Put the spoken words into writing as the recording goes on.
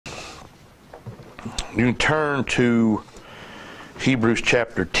You can turn to Hebrews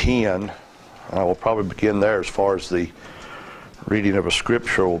chapter 10. I will probably begin there as far as the reading of a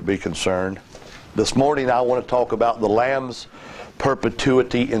scripture will be concerned. This morning I want to talk about the Lamb's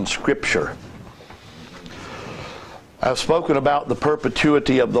perpetuity in Scripture. I've spoken about the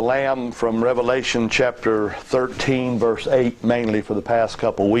perpetuity of the Lamb from Revelation chapter 13, verse 8, mainly for the past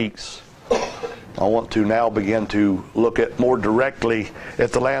couple weeks. I want to now begin to look at more directly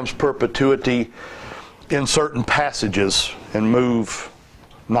at the Lamb's perpetuity in certain passages and move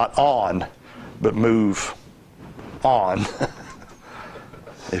not on, but move on,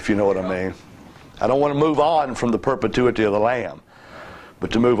 if you know what I mean. I don't want to move on from the perpetuity of the Lamb,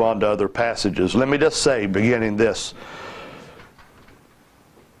 but to move on to other passages. Let me just say, beginning this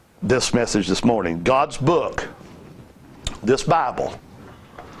message this morning, God's book, this Bible,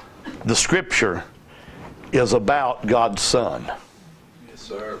 the Scripture, is about God's Son. Yes,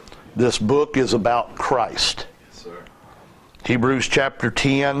 sir. This book is about Christ. Yes, sir. Hebrews chapter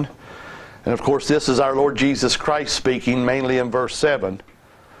 10, and of course this is our Lord Jesus Christ speaking, mainly in verse 7.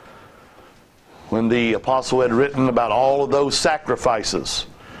 When the apostle had written about all of those sacrifices,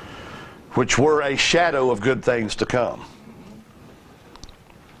 which were a shadow of good things to come.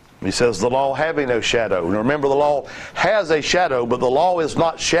 He says, the law having no shadow. Now remember, the law has a shadow, but the law is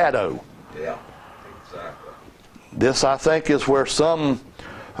not shadow. Yeah, exactly. This, I think, is where some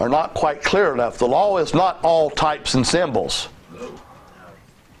are not quite clear enough. The law is not all types and symbols. No.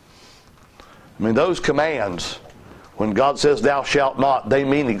 I mean, those commands, when God says thou shalt not, they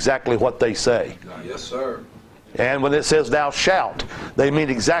mean exactly what they say. Yes, sir. And when it says thou shalt, they mean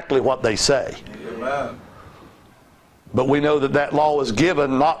exactly what they say. Amen. But we know that that law is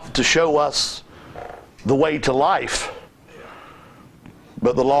given not to show us the way to life,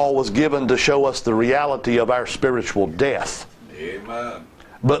 but the law was given to show us the reality of our spiritual death. Amen.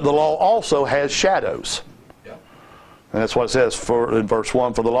 But the law also has shadows. Yeah. And that's what it says in verse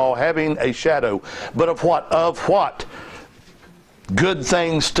 1, for the law having a shadow. But of what? Of what? Good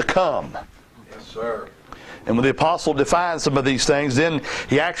things to come. Yes, sir. And when the apostle defines some of these things, then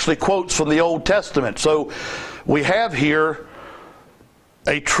he actually quotes from the Old Testament. So we have here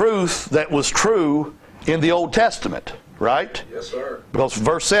a truth that was true in the Old Testament, right? Yes, sir. Because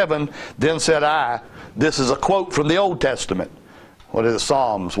verse 7, then said I, this is a quote from the Old Testament. What is it?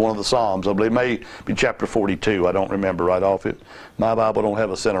 Psalms, one of the Psalms, I believe, may be chapter 42. I don't remember right off it. My Bible don't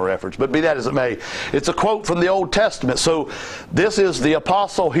have a center reference. But be that as it may, it's a quote from the Old Testament. So this is the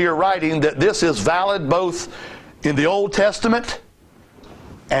apostle here writing that this is valid both in the Old Testament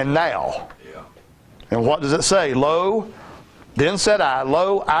and now. Yeah. And what does it say? Lo, then said I,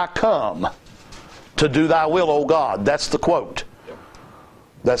 lo, I come to do thy will, O God. That's the quote. Yep.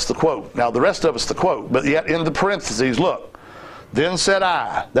 That's the quote. Now the rest of it's the quote. But yet in the parentheses, look. Then said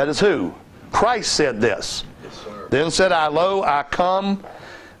I, that is who? Christ said this. Yes, sir. Then said I, lo, I come.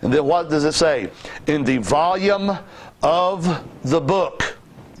 And then what does it say? In the volume of the book,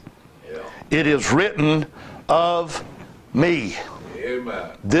 Yeah. it is written of me.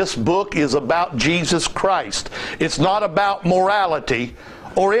 Amen. This book is about Jesus Christ. It's not about morality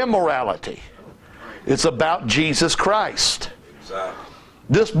or immorality. It's about Jesus Christ. Exactly.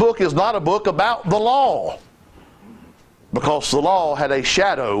 This book is not a book about the law, because the law had a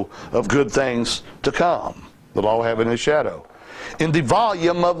shadow of good things to come. The law having a shadow. In the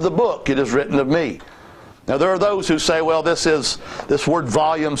volume of the book, it is written of me. Now there are those who say, well, this word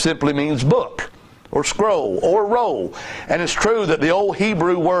volume simply means book, or scroll, or roll. And it's true that the old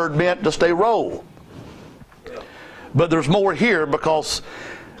Hebrew word meant just a roll. Yeah. But there's more here, because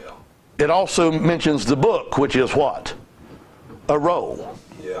it also mentions the book, which is what? A roll.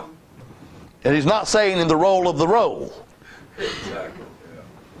 Yeah. And he's not saying in the roll of the roll. Exactly. Yeah.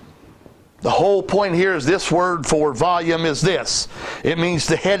 The whole point here is this word for volume is this. It means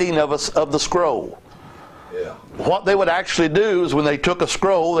the heading of the scroll. Yeah. What they would actually do is when they took a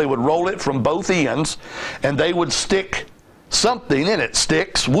scroll, they would roll it from both ends, and they would stick something in it.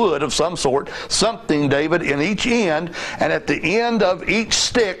 Sticks, wood of some sort, something, David, in each end, and at the end of each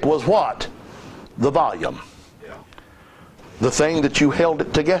stick was what? The volume. Yeah. The thing that you held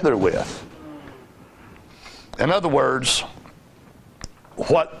it together with. In other words,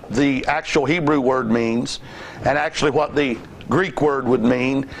 what the actual Hebrew word means, and actually what the Greek word would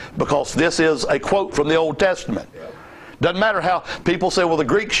mean, because this is a quote from the Old Testament. Doesn't matter how people say, well, the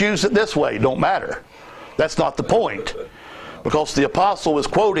Greeks use it this way. Don't matter. That's not the point. Because the apostle is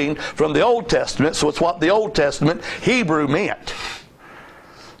quoting from the Old Testament, so it's what the Old Testament Hebrew meant.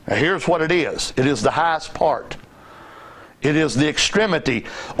 Now here's what it is. It is the highest part. It is the extremity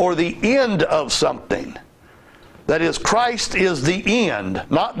or the end of something. That is, Christ is the end,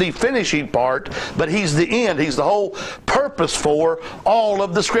 not the finishing part, but He's the end. He's the whole purpose for all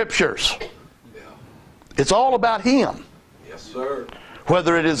of the Scriptures. Yeah. It's all about Him. Yes, sir.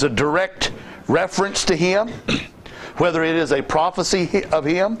 Whether it is a direct reference to Him, whether it is a prophecy of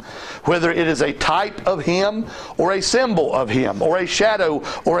Him, whether it is a type of Him, or a symbol of Him, or a shadow,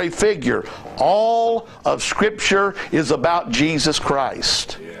 or a figure. All of Scripture is about Jesus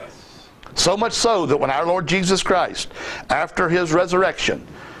Christ. Yes. So much so that when our Lord Jesus Christ, after His resurrection,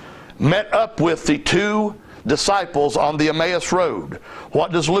 met up with the two disciples on the Emmaus Road,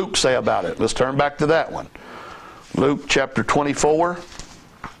 what does Luke say about it? Let's turn back to that one. Luke chapter 24.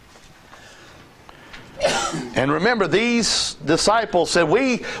 And remember, these disciples said,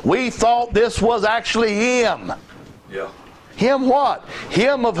 we thought this was actually Him. Yeah. Him what?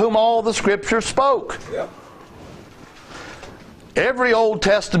 Him of whom all the Scriptures spoke. Yeah. Every Old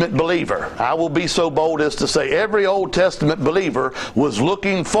Testament believer, I will be so bold as to say, every Old Testament believer was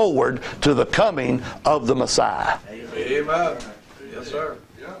looking forward to the coming of the Messiah. Amen. Yes, sir.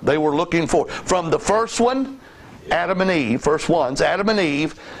 Yeah. They were looking forward. From the first one, Adam and Eve, first ones, Adam and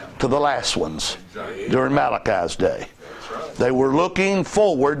Eve, to the last ones during Malachi's day. They were looking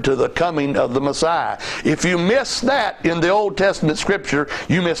forward to the coming of the Messiah. If you missed that in the Old Testament Scripture,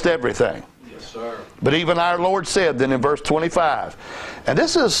 you missed everything. Yes, sir. But even our Lord said then in verse 25, and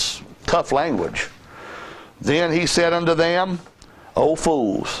this is tough language. Then He said unto them, O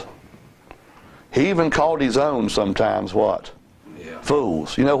fools. He even called His own sometimes what? Yeah.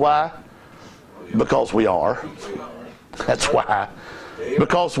 Fools. You know why? Because we are. That's why.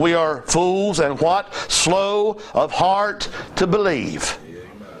 Because we are fools and what? Slow of heart to believe. Amen.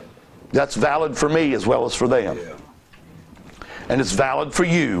 That's valid for me as well as for them. Yeah. And it's valid for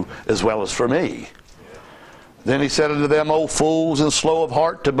you as well as for me. Then He said unto them, O fools and slow of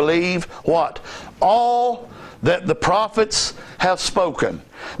heart to believe, what? All that the prophets have spoken.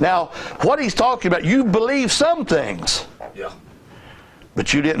 Now, what He's talking about, you believe some things, Yeah.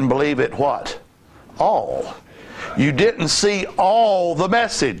 but you didn't believe it what? All. You didn't see all the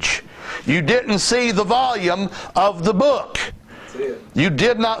message. You didn't see the volume of the book. That's it. You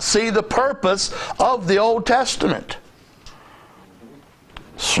did not see the purpose of the Old Testament.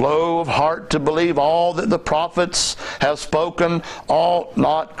 Slow of heart to believe all that the prophets have spoken, ought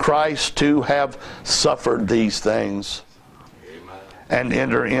not Christ to have suffered these things Amen. and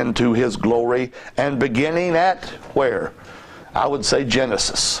enter into His glory? And beginning at where? I would say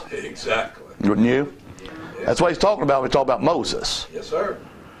Genesis. Exactly. Wouldn't you? That's what He's talking about when we talk about Moses. Yes, sir.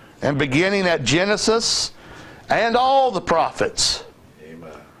 And beginning at Genesis and all the prophets,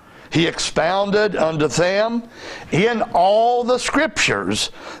 Amen. He expounded unto them in all the Scriptures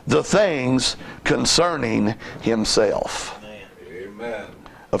the things concerning Himself. Amen.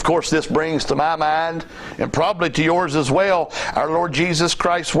 Of course, this brings to my mind, and probably to yours as well, our Lord Jesus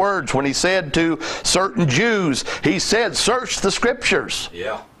Christ's words when He said to certain Jews, He said, search the Scriptures,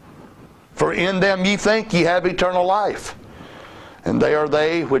 Yeah. for in them ye think ye have eternal life. And they are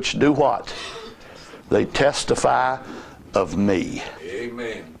they which do what? They testify of me.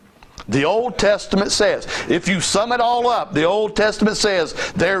 Amen. The Old Testament says, if you sum it all up, the Old Testament says,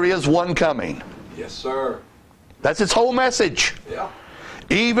 there is one coming. Yes, sir. That's its whole message. Yeah.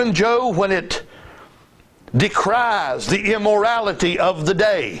 Even Job, when it decries the immorality of the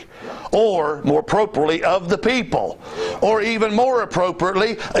day, or more appropriately of the people, or even more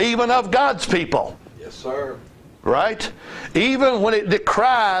appropriately even of God's people, Yes, sir. right? Even when it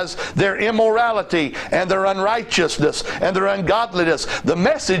decries their immorality and their unrighteousness and their ungodliness, the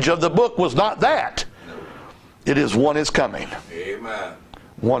message of the book was not that. It is one is coming. Amen.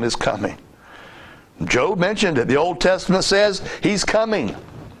 One is coming. Job mentioned it. The Old Testament says He's coming.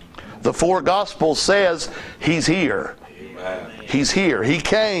 The four Gospels says He's here. Amen. He's here. He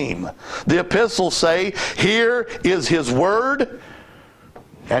came. The epistles say, here is His word,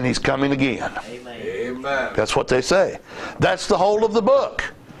 and He's coming again. Amen. That's what they say. That's the whole of the book.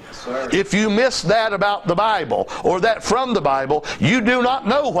 Yes, sir. If you miss that about the Bible, or that from the Bible, you do not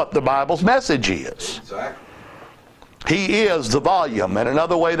know what the Bible's message is. Exactly. He is the volume. And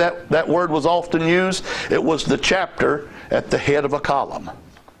another way that word was often used, it was the chapter at the head of a column.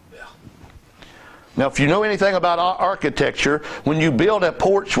 Yeah. Now, if you know anything about architecture, when you build a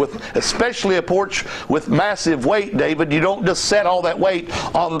porch especially a porch with massive weight, David, you don't just set all that weight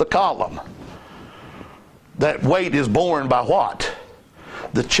on the column. That weight is borne by what?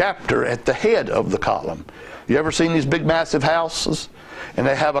 The chapter at the head of the column. You ever seen these big massive houses? And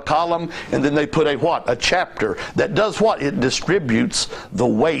they have a column, and then they put a what? A chapter that does what? It distributes the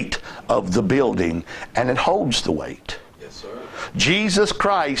weight of the building, and it holds the weight. Yes, sir. Jesus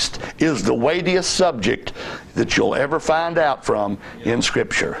Christ is the weightiest subject that you'll ever find out from in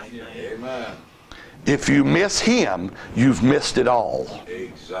Scripture. Amen. If you miss Him, you've missed it all.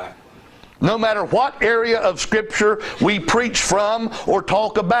 Exactly. No matter what area of Scripture we preach from or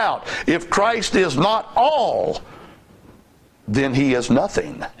talk about, if Christ is not all, then He is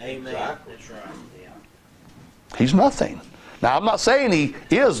nothing. Amen. Exactly. That's right. Yeah. He's nothing. Now, I'm not saying He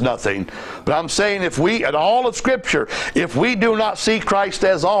is nothing, but I'm saying if we, at all of Scripture, if we do not see Christ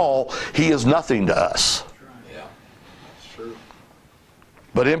as all, He is nothing to us. Yeah. That's true.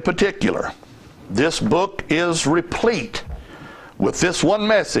 But in particular, this book is replete with this one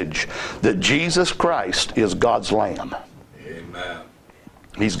message, that Jesus Christ is God's Lamb. Amen.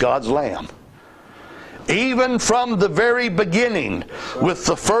 He's God's Lamb. Even from the very beginning, with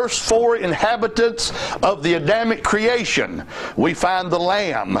the first four inhabitants of the Adamic creation, we find the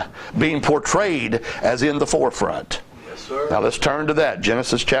Lamb being portrayed as in the forefront. Yes, sir. Now let's turn to that,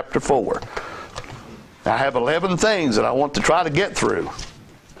 Genesis chapter 4. I have 11 things that I want to try to get through.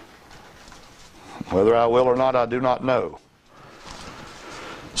 Whether I will or not, I do not know.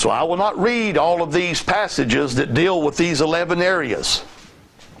 So I will not read all of these passages that deal with these 11 areas.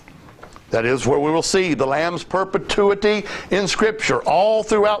 That is where we will see the Lamb's perpetuity in Scripture, all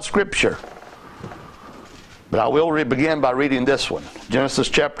throughout Scripture. But I will begin by reading this one. Genesis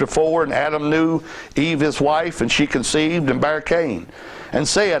chapter 4, and Adam knew Eve his wife, and she conceived and bare Cain, and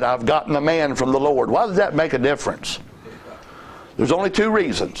said, I've gotten a man from the Lord. Why does that make a difference? There's only two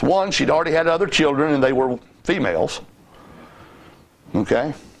reasons. One, she'd already had other children, and they were females.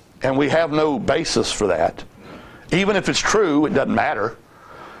 Okay? And we have no basis for that. Even if it's true, it doesn't matter.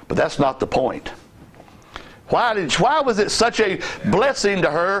 But that's not the point. Why was it such a blessing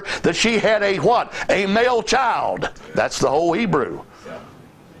to her that she had a what? A male child. That's the whole Hebrew.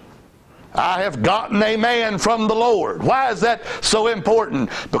 I have gotten a man from the Lord. Why is that so important?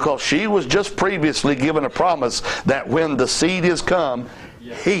 Because she was just previously given a promise that when the seed is come,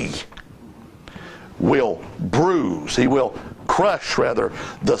 he will bruise, he will crush, rather,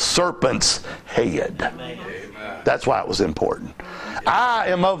 the serpent's head. Amen. That's why it was important. I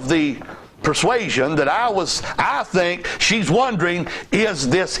am of the persuasion that I think she's wondering, is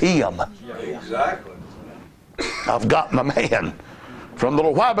this him? Exactly. I've gotten a man from the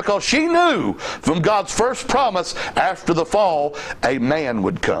Lord. Why? Because she knew from God's first promise after the fall, a man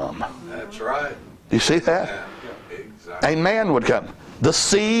would come. That's right. You see that? Yeah. Exactly. A man would come. The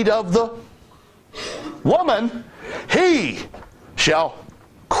seed of the woman, he shall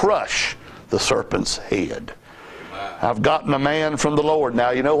crush the serpent's head. I've gotten a man from the Lord. Now,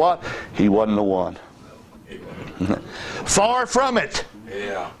 you know what? He wasn't the one. Far from it.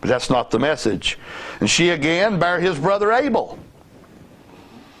 Yeah. But that's not the message. And she again bare his brother Abel.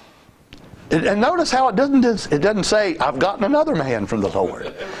 And notice how it doesn't say, I've gotten another man from the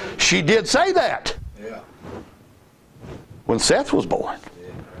Lord. She did say that. Yeah. When Seth was born.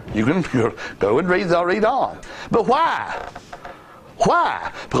 You can go and read, I'll read on. But why?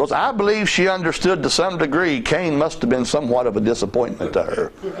 Why? Because I believe she understood to some degree Cain must have been somewhat of a disappointment to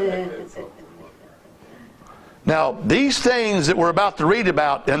her. Now, these things that we're about to read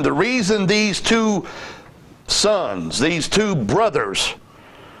about, and the reason these two sons, these two brothers,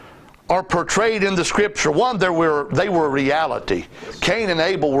 are portrayed in the Scripture, one, they were reality. Cain and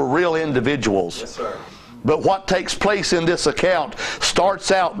Abel were real individuals. Yes, sir. But what takes place in this account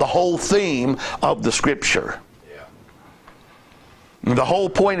starts out the whole theme of the Scripture. Yeah. And the whole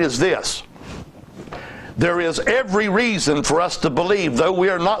point is this. There is every reason for us to believe, though we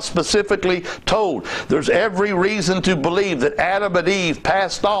are not specifically told, there's every reason to believe that Adam and Eve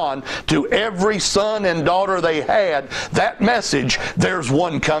passed on to every son and daughter they had that message, there's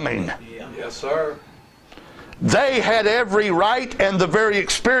one coming. Yeah. Yes, sir. They had every right and the very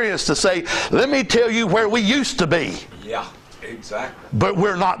experience to say, let me tell you where we used to be. Yeah. Exactly. But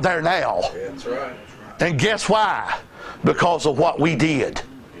we're not there now. That's right. And guess why? Because of what we did.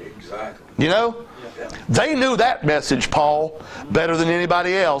 Exactly. You know? They knew that message, Paul, better than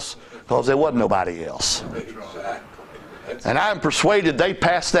anybody else because there wasn't nobody else. Exactly. And I'm persuaded they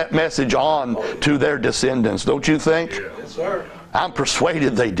passed that message on to their descendants, don't you think? Yes, sir. I'm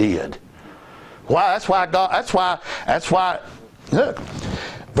persuaded they did. Why? That's why, look,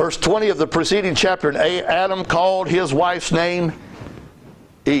 verse 20 of the preceding chapter, Adam called his wife's name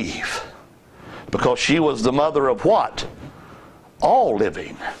Eve because she was the mother of what? All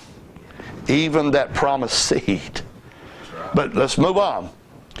living. Even that promised seed. But let's move on.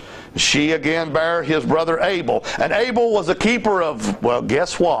 She again bare his brother Abel. And Abel was a keeper of, well,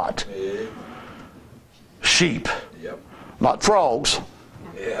 guess what? Sheep. Yep. Not frogs.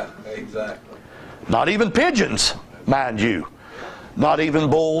 Yeah, exactly. Not even pigeons, mind you. Not even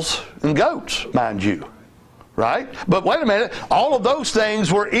bulls and goats, mind you. Right? But wait a minute. All of those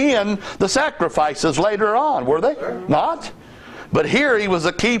things were in the sacrifices later on, were they? Not? But here he was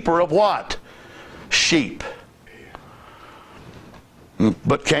a keeper of what? Sheep.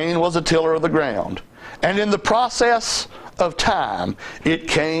 But Cain was a tiller of the ground. And in the process of time, it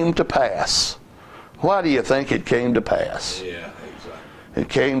came to pass. Why do you think it came to pass? Yeah, exactly. It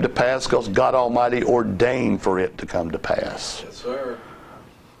came to pass because God Almighty ordained for it to come to pass. Yes, sir.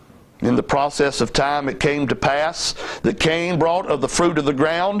 In the process of time, it came to pass that Cain brought of the fruit of the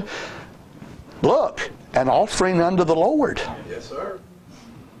ground, look, an offering unto the Lord. Yes, sir.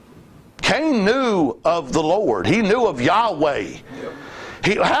 Cain knew of the Lord. He knew of Yahweh.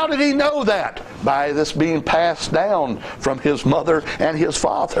 Yep. How did he know that? By this being passed down from his mother and his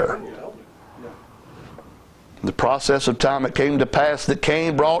father. In the process of time, it came to pass that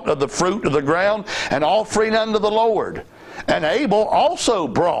Cain brought of the fruit of the ground an offering unto the Lord. And Abel also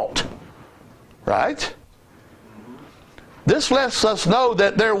brought. Right? This lets us know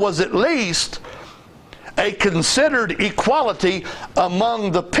that there was at least a considered equality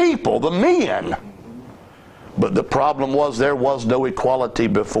among the people, the men. But the problem was there was no equality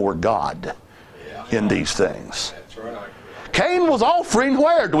before God in these things. That's right. Cain was offering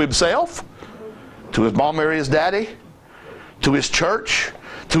where? To himself? To his mom or his daddy? To his church?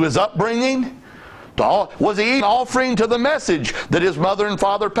 To his upbringing? Was he even offering to the message that his mother and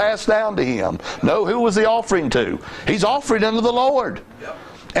father passed down to him? No, who was he offering to? He's offering unto the Lord. Yep.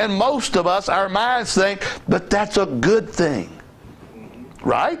 And most of us, our minds think, but that's a good thing.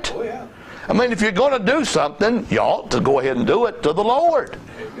 Right? Oh, yeah. I mean, if you're going to do something, you ought to go ahead and do it to the Lord.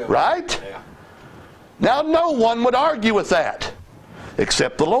 There you go. Right? Yeah. Now, no one would argue with that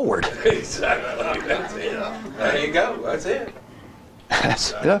except the Lord. Exactly. That's it. There you go. That's it.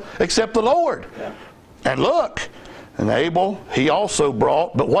 Except the Lord. Yeah. And look, and Abel, he also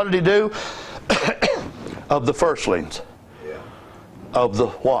brought, but what did he do? Of the firstlings. Yeah. Of the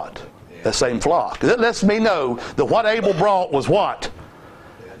what? Yeah. The same flock. That lets me know that what Abel brought was what?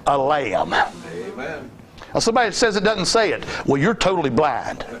 A lamb. Amen. Now somebody says it doesn't say it. Well, you're totally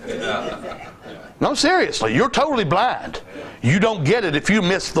blind. No, seriously, you're totally blind. You don't get it if you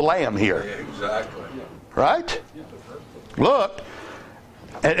miss the lamb here. Exactly. Right? Look.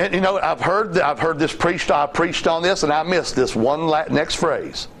 And you know, I've heard this preached. I preached on this, and I missed this one next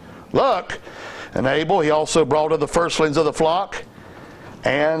phrase. Look, and Abel, he also brought of the firstlings of the flock,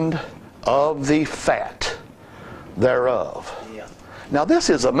 and of the fat thereof. Yeah. Now this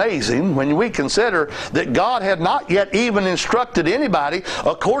is amazing when we consider that God had not yet even instructed anybody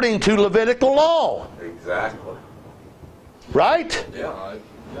according to Levitical law. Exactly. Right? Yeah.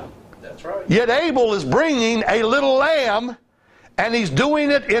 That's right. Yet Abel is bringing a little lamb. And he's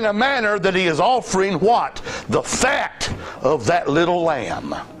doing it in a manner that he is offering what? The fat of that little lamb.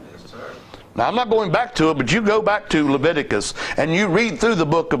 Yes, sir. Now, I'm not going back to it, but you go back to Leviticus and you read through the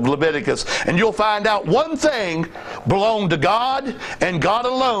book of Leviticus, and you'll find out one thing belonged to God and God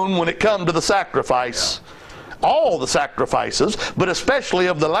alone when it comes to the sacrifice. All the sacrifices, but especially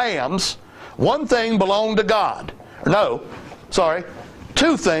of the lambs, one thing belonged to God. No, sorry,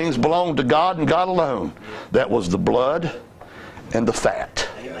 two things belonged to God and God alone. That was the blood and the fat.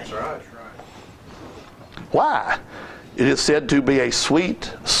 That's right. Why? It is said to be a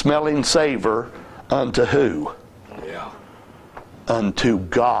sweet smelling savor unto who? Yeah. Unto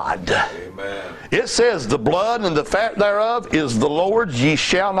God. Amen. It says the blood and the fat thereof is the Lord's, ye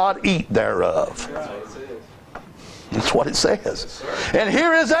shall not eat thereof. That's what it says. And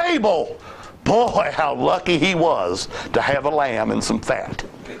here is Abel. Boy, how lucky he was to have a lamb and some fat.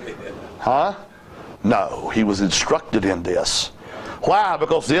 Huh? No, he was instructed in this. Why?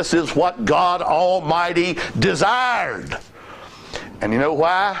 Because this is what God Almighty desired. And you know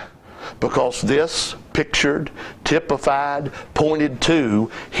why? Because this pictured, typified, pointed to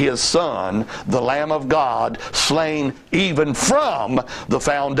His Son, the Lamb of God, slain even from the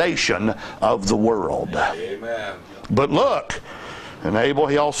foundation of the world. Amen. But look, and Abel,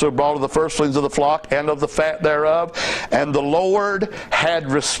 he also brought of the firstlings of the flock and of the fat thereof. And the Lord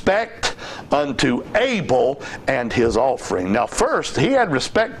had respect unto Abel and his offering. Now first, he had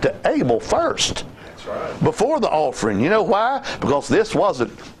respect to Abel first. That's right. Before the offering. You know why? Because this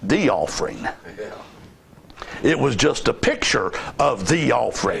wasn't the offering. Yeah. It was just a picture of the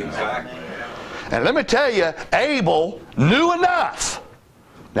offering. Exactly. And let me tell you, Abel knew enough.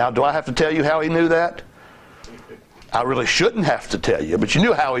 Now, do I have to tell you how he knew that? I really shouldn't have to tell you, but you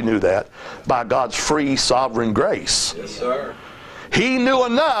knew how he knew that. By God's free sovereign grace. Yes, sir. He knew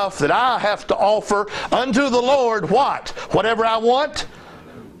enough that I have to offer unto the Lord what? Whatever I want?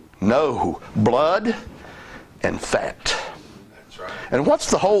 No. Blood and fat. That's right. And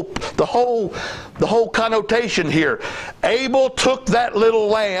what's the whole connotation here? Abel took that little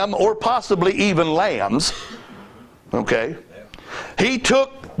lamb, or possibly even lambs. Okay? He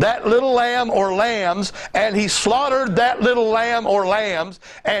took that little lamb or lambs, and he slaughtered that little lamb or lambs,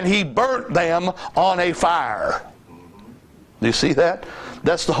 and he burnt them on a fire. Do you see that?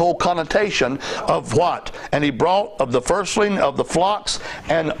 That's the whole connotation of what? And he brought of the firstling of the flocks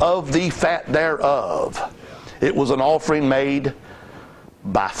and of the fat thereof. It was an offering made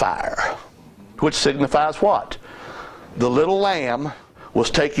by fire. Which signifies what? The little lamb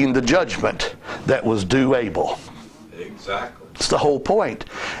was taking the judgment that was due Abel. Exactly. That's the whole point.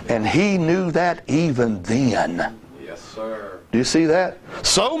 And he knew that even then. Yes, sir. Do you see that?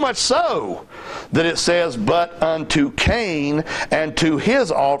 So much so that it says, but unto Cain and to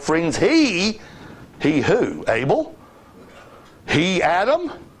his offerings he who? Abel? He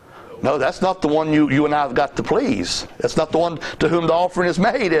Adam? No, that's not the one you and I have got to please. That's not the one to whom the offering is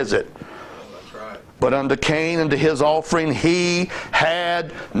made, is it? That's right. But unto Cain and to his offering he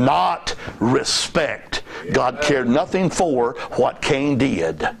had not respect. God cared nothing for what Cain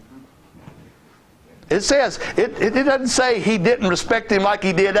did. It says, it doesn't say he didn't respect him like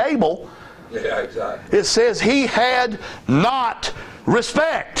he did Abel. Yeah, exactly. It says he had not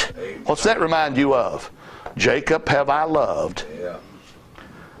respect. What's that remind you of? Jacob have I loved, Yeah.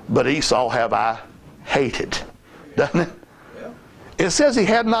 but Esau have I hated. Doesn't it? Yeah. It says he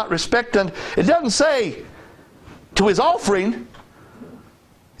had not respect, and it doesn't say to his offering.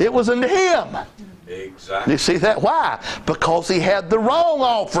 It was unto him. Exactly. You see that? Why? Because he had the wrong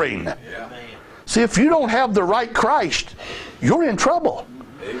offering. Yeah. See, if you don't have the right Christ, you're in trouble.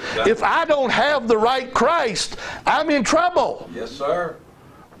 Exactly. If I don't have the right Christ, I'm in trouble. Yes, sir.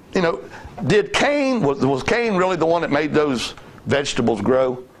 You know, was Cain really the one that made those vegetables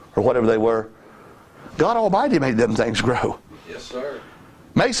grow, or whatever they were? God Almighty made them things grow. Yes, sir.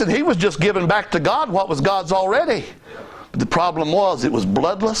 Mason, he was just giving back to God what was God's already. But the problem was it was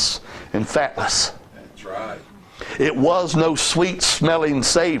bloodless and fatless. That's right. It was no sweet-smelling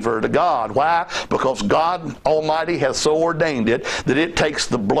savor to God. Why? Because God Almighty has so ordained it that it takes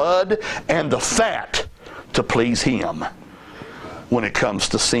the blood and the fat to please Him when it comes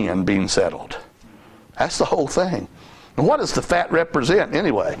to sin being settled. That's the whole thing. And what does the fat represent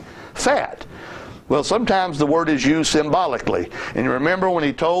anyway? Fat. Well, sometimes the word is used symbolically. And you remember when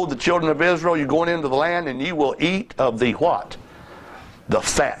He told the children of Israel, you're going into the land and you will eat of the what? The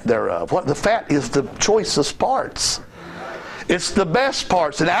fat thereof. What? The fat is the choicest parts. It's the best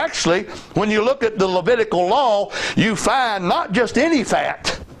parts. And actually, when you look at the Levitical law, you find not just any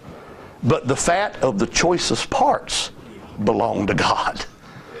fat, but the fat of the choicest parts belong to God.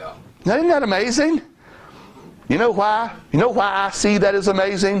 Yeah. Now, isn't that amazing? You know why? You know why I see that as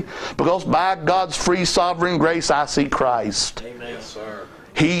amazing? Because by God's free sovereign grace, I see Christ. Amen. Yes, sir.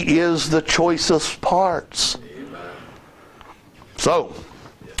 He is the choicest parts. Amen. So,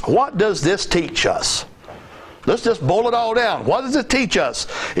 what does this teach us? Let's just boil it all down. What does it teach us?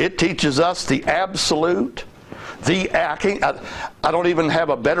 It teaches us the absolute, I don't even have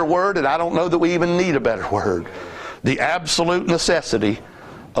a better word, and I don't know that we even need a better word. The absolute necessity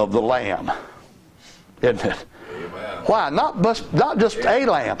of the lamb. Isn't it? Amen. Why? Not just a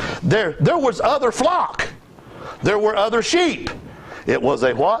lamb. There was other flock. There were other sheep. It was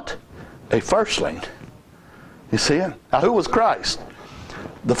a what? A firstling. You see it? Now, who was Christ?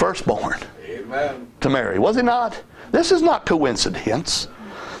 The firstborn. Amen. To Mary. Was He not? This is not coincidence.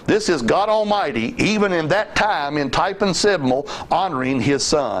 This is God Almighty, even in that time, in type and symbol, honoring His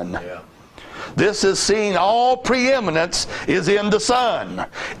Son. Yeah. This is seeing all preeminence is in the Son.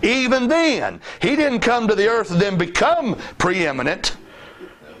 Even then, He didn't come to the earth and then become preeminent.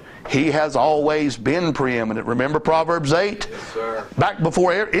 He has always been preeminent. Remember Proverbs 8? Yes, sir. Back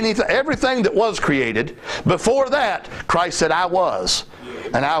before everything that was created, before that, Christ said, I was.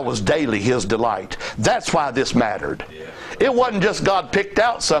 And I was daily His delight. That's why this mattered. Yeah. It wasn't just God picked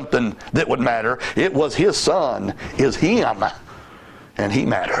out something that would matter. It was His Son is Him. And He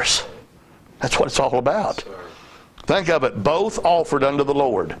matters. That's what it's all about. Yes, sir. Think of it. Both offered unto the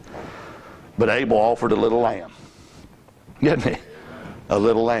Lord. But Abel offered a little lamb. Didn't he? A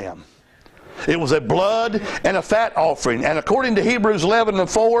little lamb. It was a blood and a fat offering. And according to Hebrews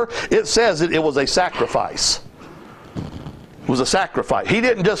 11:4, it says that it was a sacrifice. It was a sacrifice. He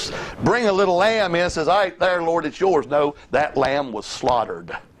didn't just bring a little lamb in and says, all right, there, Lord, it's yours. No, that lamb was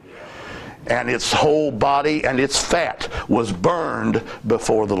slaughtered. And its whole body and its fat was burned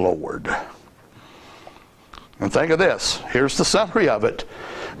before the Lord. And think of this. Here's the summary of it.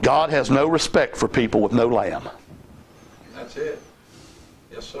 God has no respect for people with no lamb. That's it.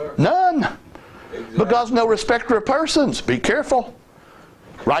 Yes, sir. None. Exactly. But God's no respecter of persons. Be careful.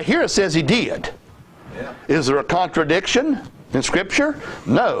 Right here it says he did. Yeah. Is there a contradiction in Scripture?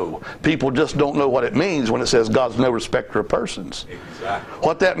 No. People just don't know what it means when it says God's no respecter of persons. Exactly.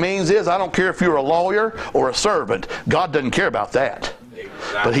 What that means is, I don't care if you're a lawyer or a servant. God doesn't care about that.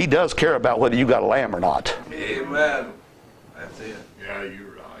 Exactly. But he does care about whether you got a lamb or not. Amen. That's it. Yeah,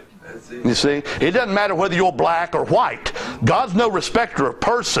 you're right. That's it. You see? It doesn't matter whether you're black or white. God's no respecter of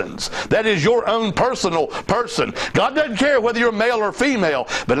persons. That is your own personal person. God doesn't care whether you're male or female.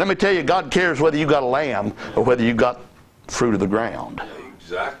 But let me tell you, God cares whether you got a lamb or whether you got fruit of the ground.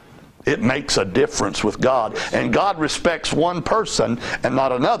 Exactly. It makes a difference with God. And God respects one person and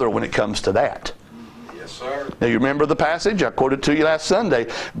not another when it comes to that. Yes, sir. Now you remember the passage I quoted to you last Sunday.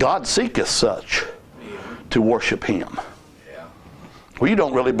 God seeketh such to worship him. Yeah. Well, you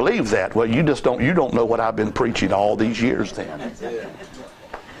don't really believe that. Well, you don't know what I've been preaching all these years then. That's it.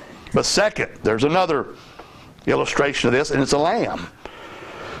 But second, there's another illustration of this, and it's a lamb.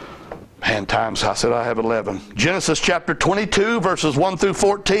 Man, times I said I have 11. Genesis chapter 22, verses 1 through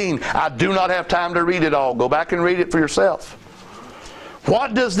 14. I do not have time to read it all. Go back and read it for yourself.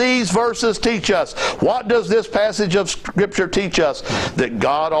 What does these verses teach us? What does this passage of Scripture teach us? That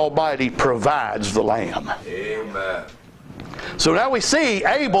God Almighty provides the lamb. Amen. So now we see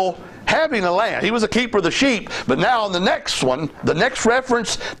Abel having a lamb. He was a keeper of the sheep, but now in the next one, the next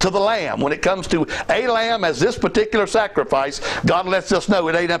reference to the lamb, when it comes to a lamb as this particular sacrifice, God lets us know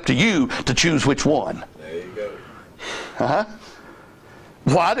it ain't up to you to choose which one. There you go.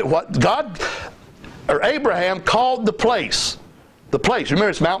 Abraham called the place. The place, remember,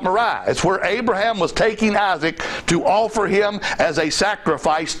 it's Mount Moriah. It's where Abraham was taking Isaac to offer him as a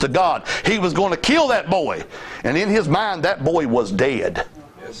sacrifice to God. He was going to kill that boy. And in his mind, that boy was dead.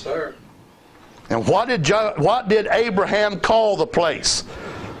 Yes, sir. And what did Abraham call the place?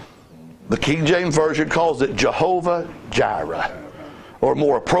 The King James Version calls it Jehovah Jireh. Or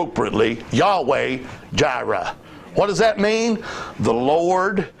more appropriately, Yahweh Jireh. What does that mean? The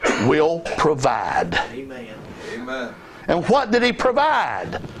Lord will provide. Amen. Amen. And what did he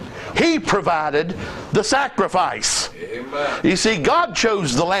provide? He provided the sacrifice. Amen. You see, God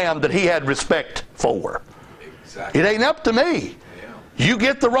chose the lamb that he had respect for. Exactly. It ain't up to me. Yeah. You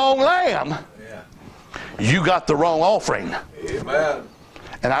get the wrong lamb, Yeah. you got the wrong offering. Amen.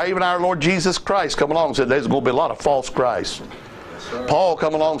 And even our Lord Jesus Christ come along and said there's going to be a lot of false Christs. Yes, sir. Paul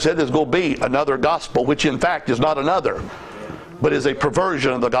come along and said there's going to be another gospel, which in fact is not another, but is a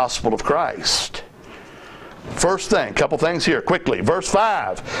perversion of the gospel of Christ. First thing, couple things here, quickly. Verse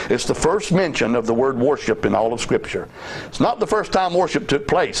 5, it's the first mention of the word worship in all of Scripture. It's not the first time worship took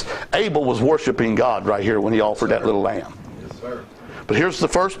place. Abel was worshiping God right here when he offered that little lamb. Yes, sir. But here's the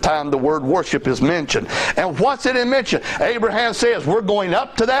first time the word worship is mentioned. And what's it in mention? Abraham says, we're going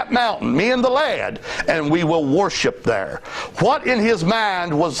up to that mountain, me and the lad, and we will worship there. What in his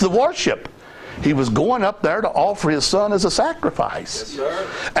mind was the worship? He was going up there to offer his son as a sacrifice. Yes, sir.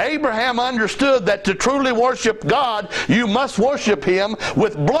 Abraham understood that to truly worship God, you must worship him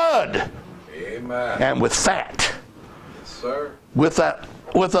with blood Amen. and with fat. Yes, sir. With an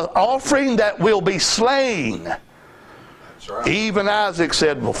offering that will be slain. That's right. Even Isaac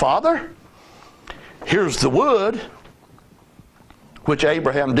said, well, Father, here's the wood, which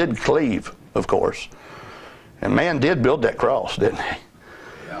Abraham did cleave, of course. And man did build that cross, didn't he?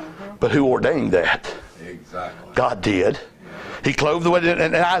 Yeah. But who ordained that? Exactly. God did. He clove the wood,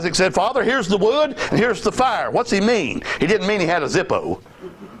 and Isaac said, Father, here's the wood, and here's the fire. What's he mean? He didn't mean he had a Zippo.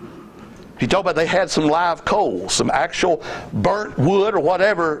 He talked about they had some live coals, some actual burnt wood or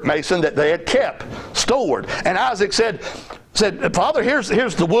whatever, Mason, that they had kept, stored. And Isaac said, Father, here's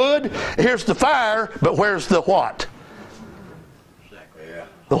the wood, here's the fire, but where's the what? Yeah.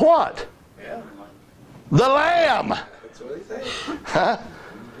 The what? Yeah. The lamb. That's what he said. Huh?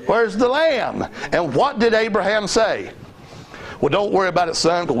 Where's the lamb? And what did Abraham say? Well, don't worry about it,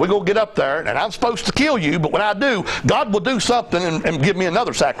 son, because we're going to get up there, and I'm supposed to kill you, but when I do, God will do something and give me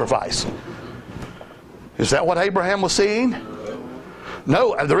another sacrifice. Is that what Abraham was seeing?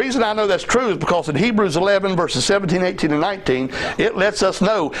 No. The reason I know that's true is because in Hebrews 11, verses 17, 18, and 19, it lets us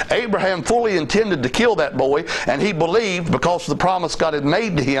know Abraham fully intended to kill that boy, and he believed, because of the promise God had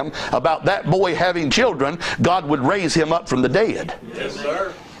made to him about that boy having children, God would raise him up from the dead. Yes,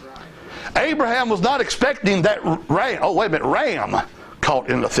 sir. Abraham was not expecting that ram caught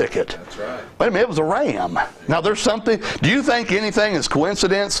in the thicket. That's right. Wait a minute, it was a ram. Now there's something, do you think anything is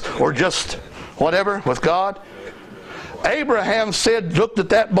coincidence or just whatever with God? Abraham looked at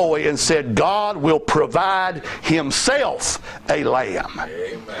that boy and said, God will provide himself a lamb.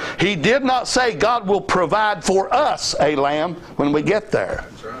 Amen. He did not say God will provide for us a lamb when we get there.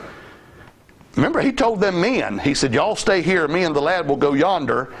 That's right. Remember, he told them men, he said, y'all stay here, me and the lad will go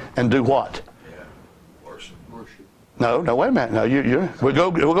yonder and do what? Yeah. Worship. No, wait a minute. No, we'll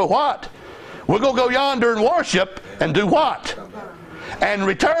go what? We're going to go yonder and worship and do what? And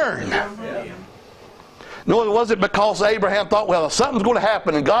return. Yeah. No, it wasn't because Abraham thought, well, something's going to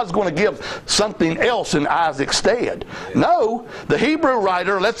happen and God's going to give something else in Isaac's stead. No, the Hebrew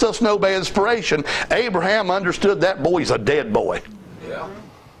writer lets us know by inspiration, Abraham understood that boy's a dead boy. Yeah.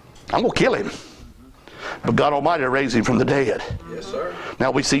 I'm going to kill him. But God Almighty raised him from the dead. Yes, sir. Now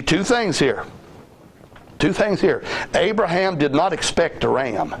we see two things here. Two things here. Abraham did not expect a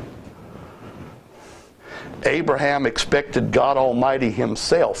ram. Abraham expected God Almighty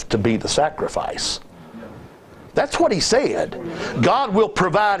himself to be the sacrifice. That's what he said. God will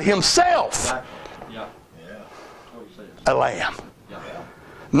provide himself a lamb.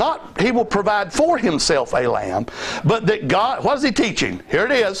 Not he will provide for himself a lamb, but that God, what is he teaching? Here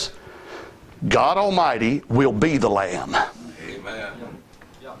it is. God Almighty will be the lamb. Amen.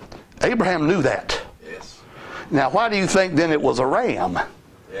 Abraham knew that. Yes. Now why do you think then it was a ram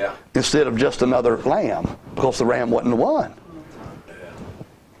Yeah. instead of just another lamb? Because the ram wasn't the one.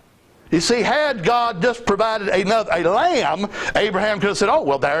 You see, had God just provided a lamb, Abraham could have said, oh,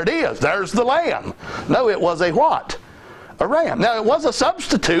 well, there it is. There's the lamb. No, it was a what? A ram. Now, it was a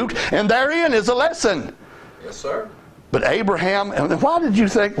substitute, and therein is a lesson. Yes, sir. But Abraham, and why do you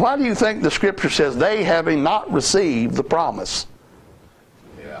think the Scripture says, they having not received the promise?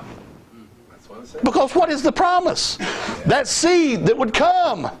 Yeah. That's what it says. Because what is the promise? That seed that would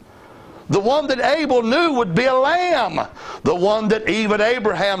come. The one that Abel knew would be a lamb. The one that even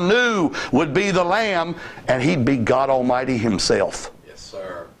Abraham knew would be the lamb, and he'd be God Almighty himself. Yes,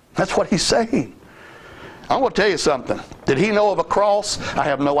 sir. That's what he's saying. I'm going to tell you something. Did he know of a cross? I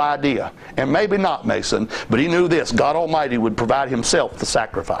have no idea. And maybe not, Mason, but he knew this. God Almighty would provide himself the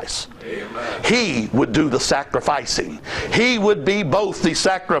sacrifice. Amen. He would do the sacrificing. He would be both the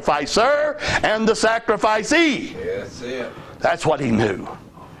sacrificer and the sacrificee. Yes, it. That's what he knew.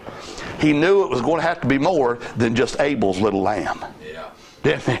 He knew it was going to have to be more than just Abel's little lamb. Yeah.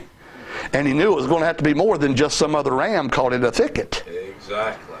 Didn't he? And he knew it was going to have to be more than just some other ram caught in a thicket.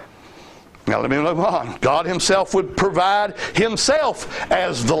 Exactly. Now let me move on. God himself would provide himself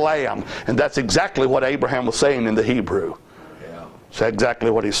as the lamb. And that's exactly what Abraham was saying in the Hebrew. Yeah. That's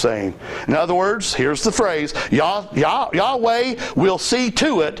exactly what he's saying. In other words, here's the phrase, Yahweh will see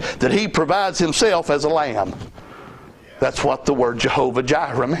to it that he provides himself as a lamb. That's what the word Jehovah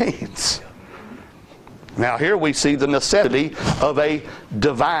Jireh means. Now here we see the necessity of a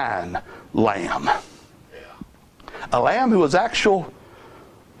divine lamb. A lamb who is actual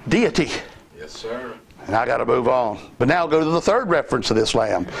deity. Yes, sir. And I got to move on. But now go to the third reference of this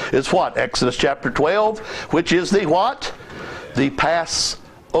lamb. It's what? Exodus chapter 12, which is the what? The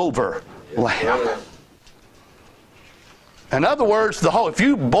Passover lamb. Sir. In other words, if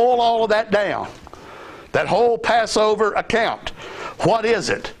you boil all of that down, that whole Passover account, what is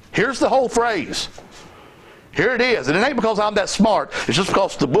it? Here's the whole phrase. Here it is. And it ain't because I'm that smart. It's just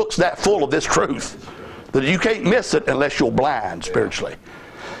because the book's that full of this truth that you can't miss it unless you're blind spiritually.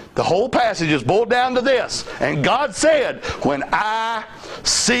 The whole passage is boiled down to this. And God said, when I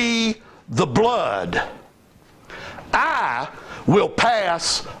see the blood, I will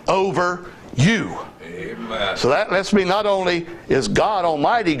pass over you. Amen. So that lets me not only is God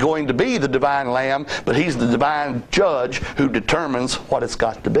Almighty going to be the divine lamb, but he's the divine judge who determines what it's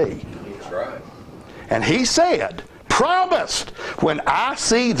got to be. That's right. And he said, promised, when I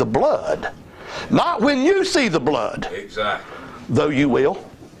see the blood, not when you see the blood, Exactly. though you will,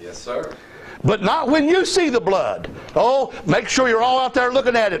 Yes, sir. but not when you see the blood. Oh, make sure you're all out there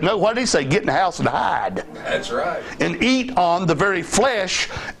looking at it. No, what did he say? Get in the house and hide. That's right. And eat on the very flesh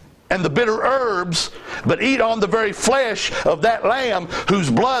and the bitter herbs, but eat on the very flesh of that lamb whose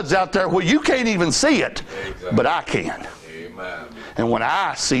blood's out there where you can't even see it, Exactly. but I can. Amen. And when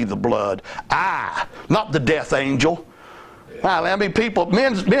I see the blood, I, not the death angel. I mean,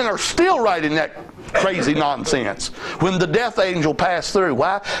 men are still writing that crazy nonsense. When the death angel passed through,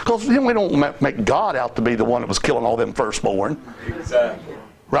 why? Because we don't make God out to be the one that was killing all them firstborn. Exactly.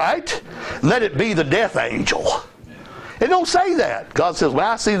 Right? Let it be the death angel. It don't say that. God says, when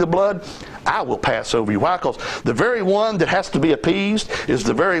I see the blood, I will pass over you. Why? Because the very one that has to be appeased is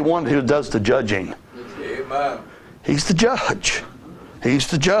the very one who does the judging. Amen. He's the judge. He's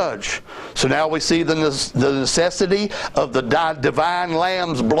the judge. So now we see the necessity of the divine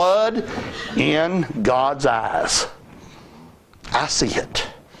lamb's blood in God's eyes. I see it.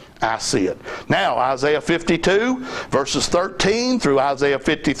 I see it. Now, Isaiah 52, verses 13 through Isaiah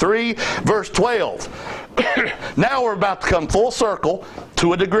 53, verse 12. Now we're about to come full circle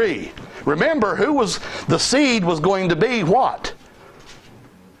to a degree. Remember, who was the seed was going to be what?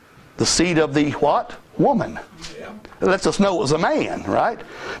 The seed of the what? Woman. Yeah. It lets us know it was a man, right?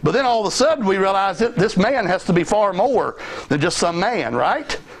 But then all of a sudden we realize that this man has to be far more than just some man,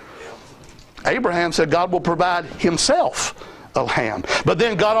 right? Abraham said God will provide himself a lamb. But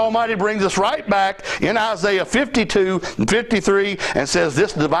then God Almighty brings us right back in Isaiah 52 and 53 and says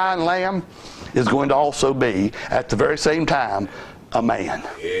this divine lamb is going to also be, at the very same time, a man.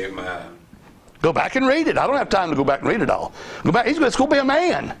 Amen. Go back and read it. I don't have time to go back and read it all. Go back. It's going to be a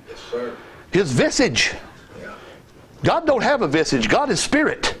man. Yes, sir. His visage. Yeah. God don't have a visage. God is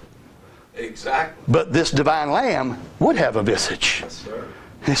spirit. Exactly. But this divine lamb would have a visage. Yes, sir.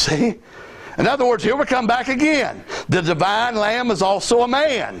 You see? In other words, here we come back again. The divine lamb is also a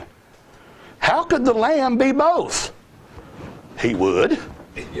man. How could the lamb be both? He would.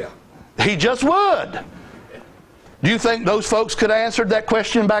 Yeah. He just would. Do you think those folks could have answered that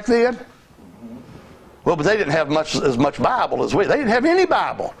question back then? Well, but they didn't have as much Bible as we. They didn't have any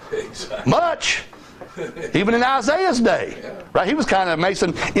Bible. Exactly. Much. Even in Isaiah's day. Yeah. Right? He was kind of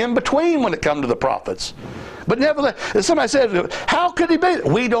Mason in between when it come to the prophets. But nevertheless, somebody said, how could he be?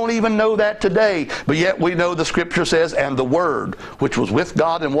 We don't even know that today. But yet we know the Scripture says, and the Word, which was with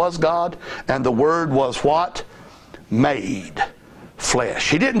God and was God, and the Word was what? Made flesh.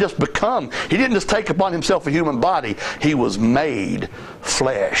 He didn't just take upon himself a human body. He was made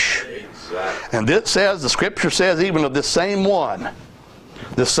flesh. Exactly. And this says, the Scripture says even of this same one,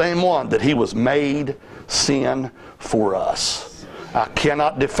 that he was made sin for us. I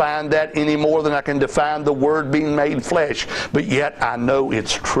cannot define that any more than I can define the Word being made flesh, but yet I know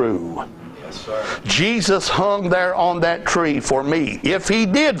it's true. Yes, sir. Jesus hung there on that tree for me. If he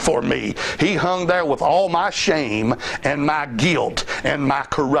did for me, he hung there with all my shame and my guilt and my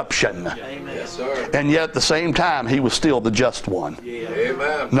corruption. Amen. Yes, sir. And yet at the same time, he was still the just one. Yeah.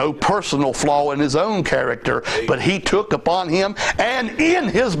 Amen. No personal flaw in his own character, but he took upon him and in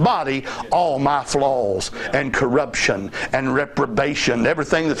his body all my flaws and corruption and reprobation,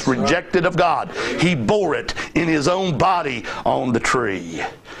 everything that's rejected of God. He bore it in his own body on the tree.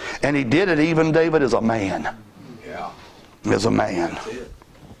 And he did it even, David, as a man. Yeah. As a man.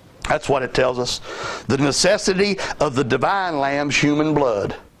 That's what it tells us. The necessity of the divine lamb's human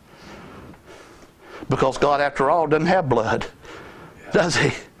blood. Because God, after all, doesn't have blood. Does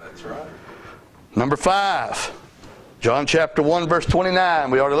he? That's right. Number 5. John chapter 1 verse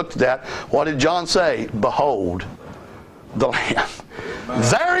 29. We already looked at that. What did John say? Behold the Lamb.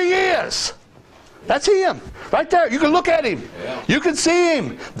 There he is. That's him. Right there. You can look at him. Yeah. You can see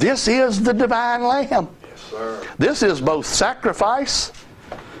him. This is the divine Lamb. Yes, sir. This is both sacrifice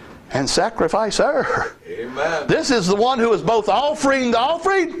and sacrificer. Amen. This is the one who is both offering the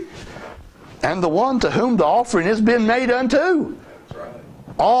offering and the one to whom the offering has been made unto. That's right.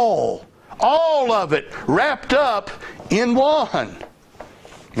 All of it wrapped up in one.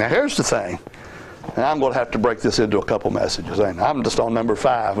 Now here's the thing. And I'm going to have to break this into a couple messages. I'm just on number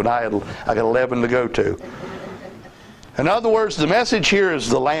 5, and I got 11 to go to. In other words, the message here is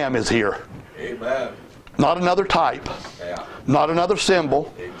the Lamb is here. Amen. Not another type. Yeah. Not another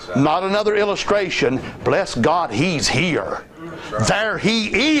symbol. Exactly. Not another illustration. Bless God, he's here. Right. There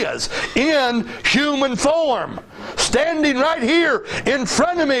he is in human form. Standing right here in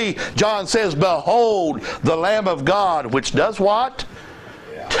front of me. John says, behold the Lamb of God, which does what?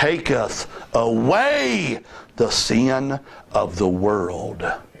 Yeah. Taketh away the sin of the world.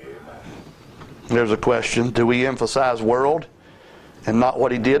 Amen. There's a question. Do we emphasize world and not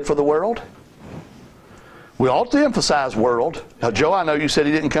what he did for the world? We ought to emphasize world. Now, Joe, I know you said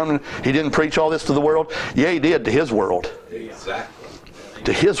he didn't preach all this to the world. Yeah, he did, to his world. Exactly.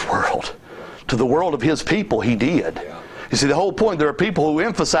 To his world. To the world of his people, he did. Yeah. You see, the whole point, there are people who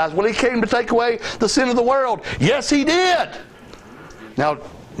emphasize, well, he came to take away the sin of the world. Yes, he did. Now,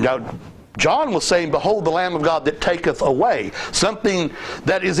 John was saying, behold the Lamb of God that taketh away. Something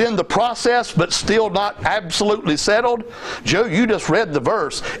that is in the process but still not absolutely settled. Joe, you just read the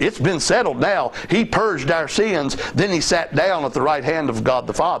verse. It's been settled now. He purged our sins. Then he sat down at the right hand of God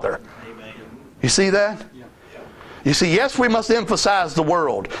the Father. Amen. You see that? Yeah. You see, yes, we must emphasize the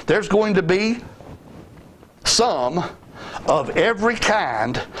world. There's going to be some of every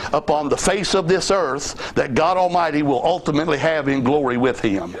kind upon the face of this earth that God Almighty will ultimately have in glory with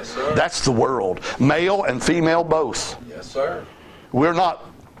him. Yes, sir. That's the world. Male and female both. Yes, sir. We're not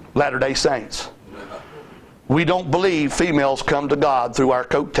Latter-day Saints. No. We don't believe females come to God through our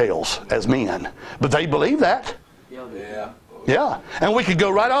coattails as men. But they believe that. Yeah. Yeah. And we could go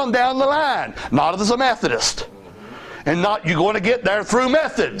right on down the line. Not as a Methodist. And not you're going to get there through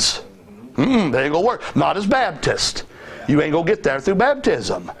methods. They ain't going to work. Not as Baptist. You ain't going to get there through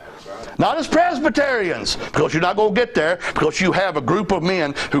baptism. Not as Presbyterians, because you're not going to get there, because you have a group of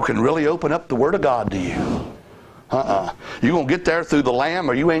men who can really open up the Word of God to you. You're going to get there through the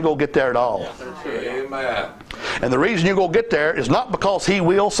Lamb, or you ain't going to get there at all. Amen. And the reason you're going to get there is not because He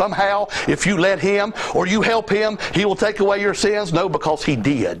will somehow, if you let Him or you help Him, He will take away your sins. No, because He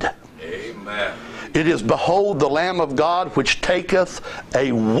did. Amen. It is, behold, the Lamb of God, which taketh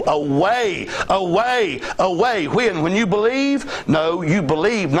away. When you believe? No, you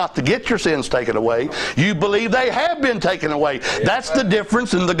believe not to get your sins taken away. You believe they have been taken away. That's the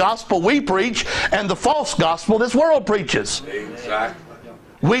difference in the gospel we preach and the false gospel this world preaches. Exactly.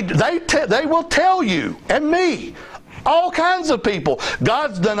 They will tell you, and me, all kinds of people,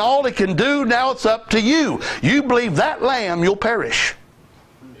 God's done all He can do, now it's up to you. You believe that Lamb, you'll perish.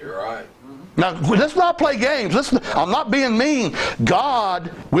 You're right. Now, let's not play games. I'm not being mean.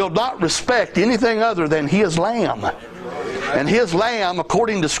 God will not respect anything other than His Lamb. And His Lamb,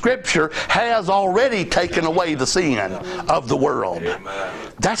 according to Scripture, has already taken away the sin of the world.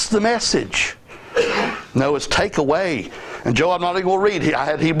 That's the message. No, it's take away. And Joe, I'm not even going to read. I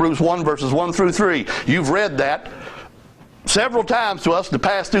had Hebrews 1 verses 1 through 3. You've read that several times to us the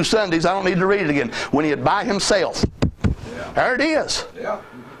past 2 Sundays. I don't need to read it again. When He had by Himself. There it is. Yeah.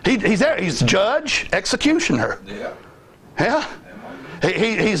 He's there. He's judge, executioner. Yeah.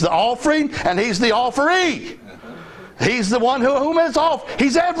 He's the offering and He's the offeree. He's the one whom is off.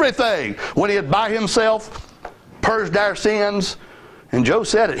 He's everything. When He had by Himself purged our sins, and Joe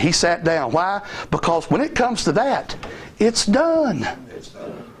said it, He sat down. Why? Because when it comes to that, it's done. It's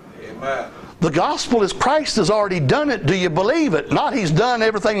done. Amen. The gospel is Christ has already done it. Do you believe it? Not He's done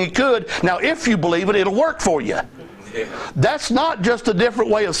everything He could. Now, if you believe it, it'll work for you. Yeah. That's not just a different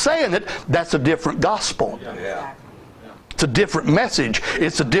way of saying it. That's a different gospel. Yeah. It's a different message.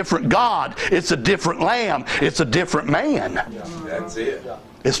 It's a different God. It's a different Lamb. It's a different man. That's it.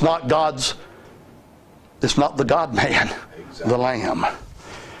 It's not the God-man, the Lamb. All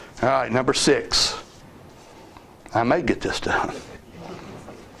right, number 6. I may get this done.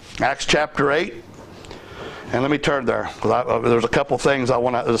 Acts chapter 8. And let me turn there, because there's a couple things I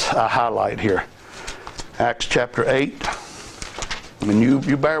want to highlight here. Acts chapter 8. And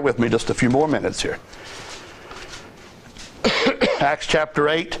you bear with me just a few more minutes here. Acts chapter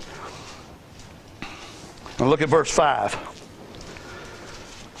 8. And look at verse 5.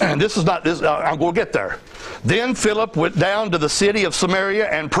 And this is not this. I'm going to get there. Then Philip went down to the city of Samaria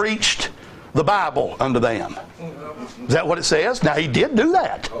and preached the Bible unto them. Is that what it says? Now, he did do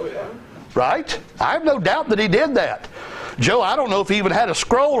that. Oh, yeah. Right? I have no doubt that he did that. Joe, I don't know if he even had a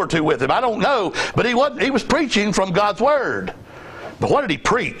scroll or two with him. I don't know. But he was preaching from God's Word. But what did he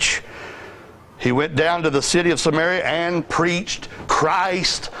preach? He went down to the city of Samaria and preached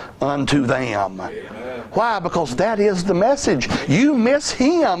Christ unto them. Amen. Why? Because that is the message. You miss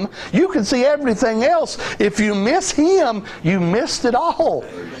Him, you can see everything else. If you miss Him, you missed it all.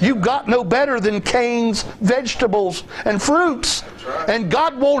 You got no better than Cain's vegetables and fruits. Right. And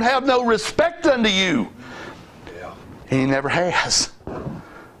God won't have no respect unto you. Yeah. He never has.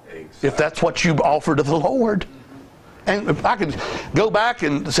 Exactly. If that's what you offer to the Lord. And if I could go back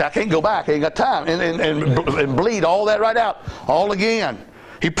and say, I can't go back, I ain't got time, and bleed all that right out, all again.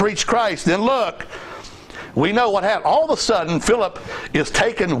 He preached Christ. Then look, we know what happened. All of a sudden, Philip is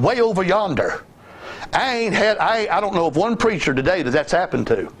taken way over yonder. I don't know of one preacher today that's happened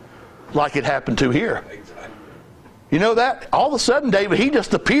to, like it happened to here. Exactly. You know that? All of a sudden, David, he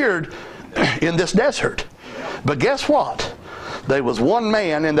just appeared in this desert. But guess what? There was one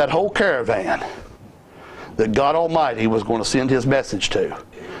man in that whole caravan that God Almighty was going to send His message to.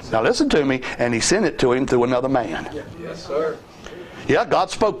 Now listen to me, and He sent it to him through another man. Yes, sir. Yeah,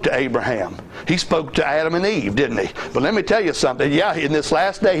 God spoke to Abraham. He spoke to Adam and Eve, didn't He? But let me tell you something. Yeah, in this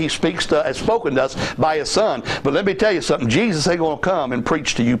last day He has spoken to us by His Son. But let me tell you something. Jesus ain't going to come and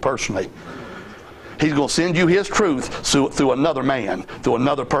preach to you personally. He's going to send you His truth through another man, through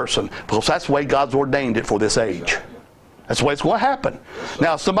another person, because that's the way God's ordained it for this age. That's the way it's going to happen.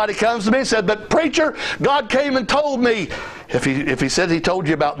 Now, if somebody comes to me and says, but preacher, God came and told me. If he says He told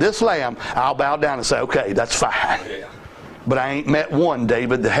you about this lamb, I'll bow down and say, okay, that's fine. But I ain't met one,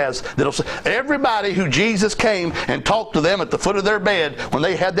 David, that'll say, everybody who Jesus came and talked to them at the foot of their bed when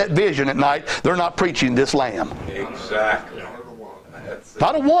they had that vision at night, they're not preaching this lamb. Exactly.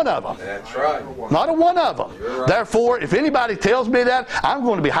 Not a one of them. That's right. Not a one of them. Right. Therefore, if anybody tells me that, I'm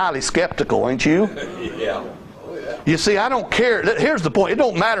going to be highly skeptical, ain't you? Yeah. You see, I don't care. Here's the point. It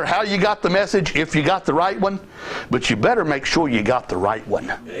don't matter how you got the message, if you got the right one, but you better make sure you got the right one.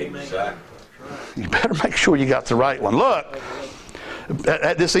 Exactly. You better make sure you got the right one. Look,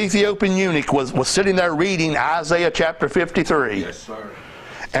 this Ethiopian eunuch was sitting there reading Isaiah chapter 53. Yes, sir.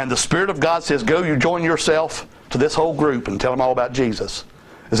 and the Spirit of God says, go, you join yourself to this whole group and tell them all about Jesus.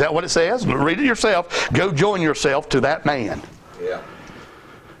 Is that what it says? Read it yourself. Go join yourself to that man. Yeah.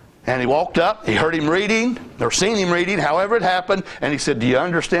 And he walked up, he heard him reading, or seen him reading, however it happened, and he said, do you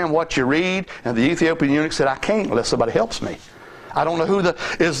understand what you read? And the Ethiopian eunuch said, I can't unless somebody helps me. I don't know who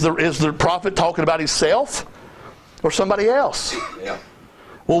is the prophet talking about himself or somebody else? Yeah.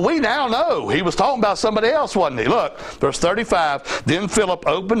 Well, we now know he was talking about somebody else, wasn't he? Look, verse 35, then Philip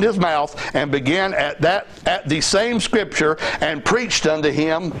opened his mouth and began at the same scripture and preached unto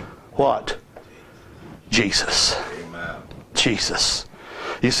him, what? Jesus. Amen. Jesus.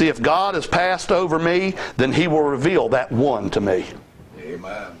 You see, if God has passed over me, then he will reveal that one to me.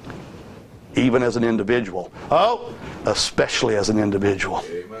 Amen. Even as an individual. Oh, especially as an individual.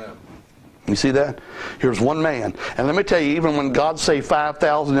 Amen. You see that? Here's one man. And let me tell you, even when God saved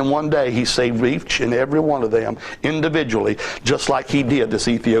 5,000 in one day, he saved each and every one of them individually, just like he did this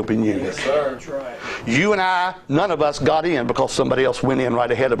Ethiopian eunuch. Yes, sir. That's right. You and I, none of us got in because somebody else went in right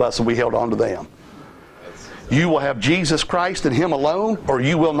ahead of us and we held on to them. You will have Jesus Christ and him alone, or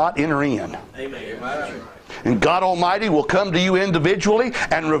you will not enter in. Amen. And God Almighty will come to you individually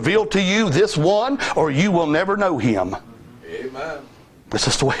and reveal to you this one, or you will never know him. Amen. This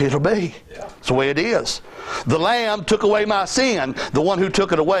is the way it'll be. Yeah. It's the way it is. The Lamb took away my sin. The one who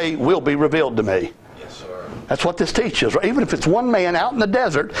took it away will be revealed to me. Yes, sir. That's what this teaches. Even if it's one man out in the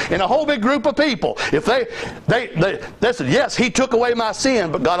desert in a whole big group of people, if they said, yes, he took away my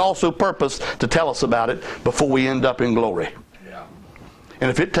sin, but God also purposed to tell us about it before we end up in glory. Yeah. And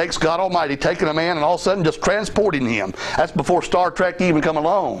if it takes God Almighty taking a man and all of a sudden just transporting him, that's before Star Trek even come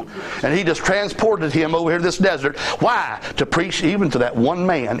along, and he just transported him over here to this desert. Why? To preach even to that one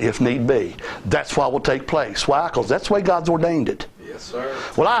man if need be. That's why will take place. Why? Because that's the way God's ordained it. Yes, sir.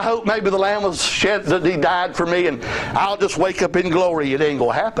 Well, I hope maybe the Lamb was shed, that he died for me, and I'll just wake up in glory. It ain't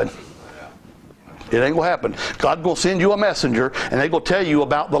going to happen. It ain't going to happen. God's going to send you a messenger, and they're going to tell you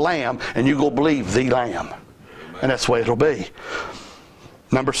about the Lamb, and you're going to believe the Lamb. Amen. And that's the way it'll be.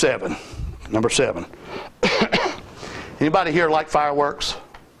 Number 7. Anybody here like fireworks?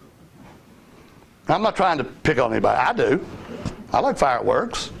 I'm not trying to pick on anybody. I do. I like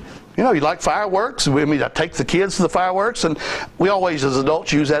fireworks. You know, you like fireworks. I mean, I take the kids to the fireworks, and we always, as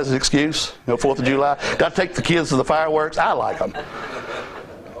adults, use that as an excuse. You know, 4th of July. Got to take the kids to the fireworks. I like them.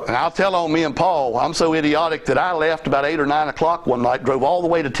 And I'll tell on me and Paul, I'm so idiotic that I left about 8 or 9 o'clock one night, drove all the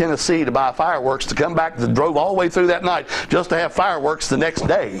way to Tennessee to buy fireworks, to come back, drove all the way through that night just to have fireworks the next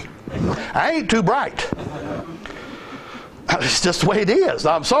day. I ain't too bright. It's just the way it is.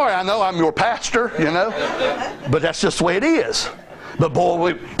 I'm sorry, I know I'm your pastor, you know, but that's just the way it is. But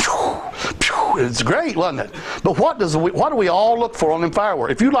boy, it's great, wasn't it? But what do we all look for on them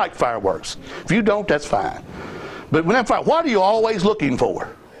fireworks? If you like fireworks. If you don't, that's fine. But when what are you always looking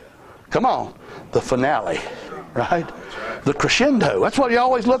for? Come on. The finale, right? The crescendo. That's what you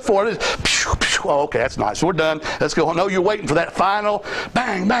always look for. It is, oh, okay, that's nice. We're done. Let's go on. No, you're waiting for that final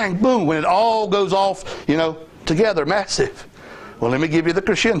bang, bang, boom, when it all goes off, you know, together, massive. Well, let me give you the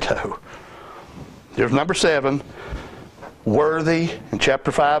crescendo. Here's number 7. Worthy, in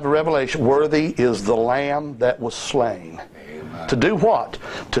chapter 5 of Revelation, worthy is the Lamb that was slain. Amen. To do what?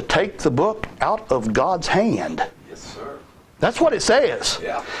 To take the book out of God's hand. Yes, sir. That's what it says.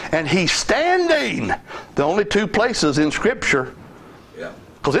 Yeah. And he's standing. The only 2 places in Scripture. Yeah.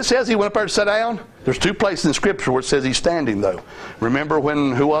 Because it says he went up there to sit down. There's 2 places in Scripture where it says he's standing, though. Remember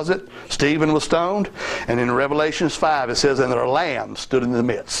when, who was it? Stephen was stoned. And in Revelation 5 it says, and their Lamb stood in the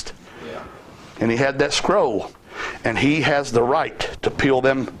midst. Yeah. And he had that scroll. And he has the right to peel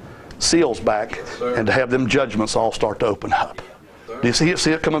them seals back, yes, and to have them judgments all start to open up. Do you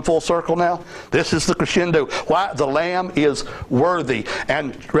see it coming full circle now? This is the crescendo. Why? The Lamb is worthy.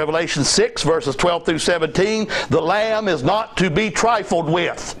 And Revelation 6, verses 12 through 17, the Lamb is not to be trifled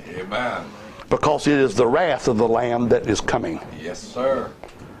with. Amen. Because it is the wrath of the Lamb that is coming. Yes, sir.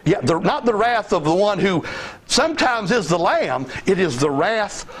 Yeah, not the wrath of the one who sometimes is the Lamb. It is the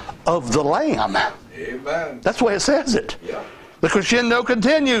wrath of the Lamb. Amen. That's the way it says it. Yeah. The crescendo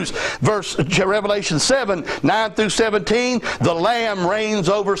continues. Revelation 7, 9 through 17, the Lamb reigns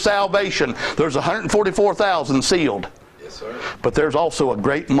over salvation. There's 144,000 sealed. Yes, sir. But there's also a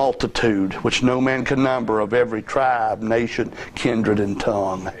great multitude, which no man can number, of every tribe, nation, kindred, and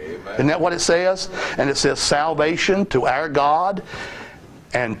tongue. Amen. Isn't that what it says? And it says salvation to our God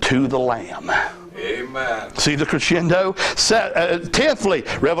and to the Lamb. Amen. See the crescendo?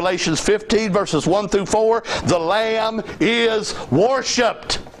 10thly, Revelations 15, verses 1 through 4, the Lamb is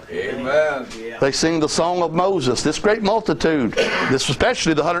worshipped. Amen. They sing the song of Moses, this great multitude, this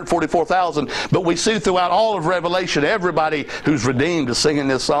especially the 144,000. But we see throughout all of Revelation, everybody who's redeemed is singing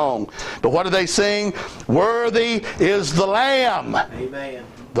this song. But what do they sing? Worthy is the Lamb. Amen.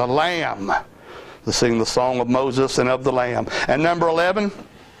 The Lamb. They sing the song of Moses and of the Lamb. And number 11,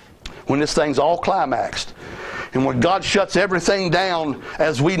 when this thing's all climaxed, and when God shuts everything down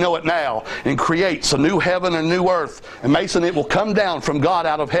as we know it now and creates a new heaven and a new earth, and Mason, it will come down from God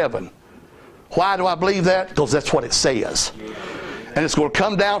out of heaven. Why do I believe that? Because that's what it says. And it's going to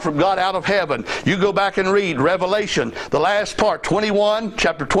come down from God out of heaven. You go back and read Revelation, the last part, 21,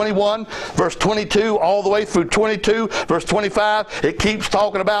 chapter 21, verse 22, all the way through 22, verse 25. It keeps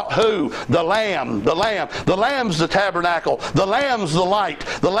talking about who? The Lamb. The Lamb. The Lamb's the tabernacle. The Lamb's the light.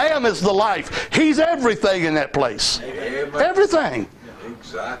 The Lamb is the life. He's everything in that place. Amen. Everything.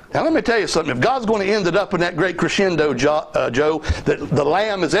 Exactly. Now let me tell you something. If God's going to end it up in that great crescendo, Joe, that the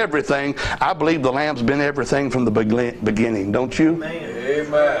Lamb is everything, I believe the Lamb's been everything from the beginning. Don't you?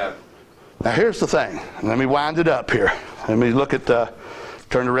 Amen. Now here's the thing. Let me wind it up here. Let me look at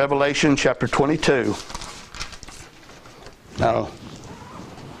turn to Revelation chapter 22. Now,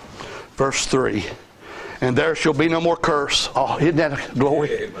 verse 3. And there shall be no more curse. Oh, isn't that a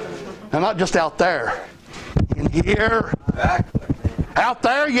glory? Amen. Now not just out there. In here. Exactly. Out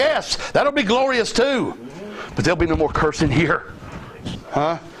there, yes. That'll be glorious too. But there'll be no more curse in here.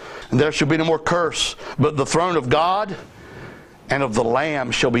 Huh? And there shall be no more curse. But the throne of God and of the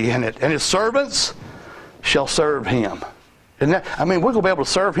Lamb shall be in it. And his servants shall serve him. And that, I mean, we're going to be able to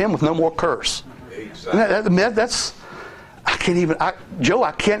serve him with no more curse. Exactly. That's, I can't even, Joe,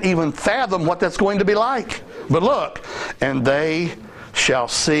 I can't even fathom what that's going to be like. But look, and they shall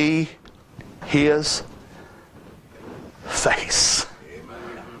see his face.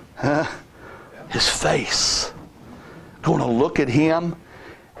 His face. Going to look at him.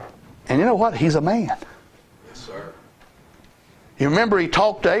 And you know what? He's a man. Yes, sir. You remember he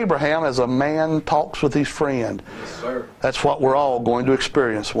talked to Abraham as a man talks with his friend. Yes, sir. That's what we're all going to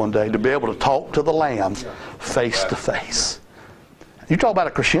experience one day, to be able to talk to the Lamb face to face. You talk about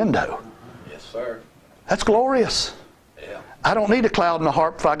a crescendo. Yes, sir. That's glorious. Yeah. I don't need a cloud and a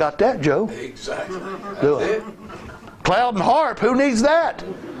harp if I got that, Joe. Exactly. Do That's it. it. Cloud and harp, who needs that?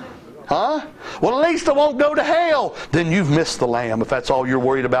 Huh? Well, at least I won't go to hell. Then you've missed the Lamb if that's all you're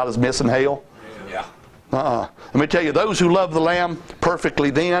worried about is missing hell. Yeah. Let me tell you, those who love the Lamb perfectly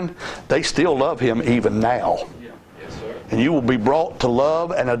then, they still love him even now. Yes, sir. And you will be brought to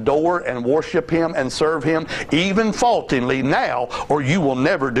love and adore and worship him and serve him even faultingly now, or you will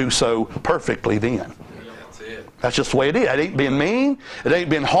never do so perfectly then. That's it. That's just the way it is. It ain't being mean. It ain't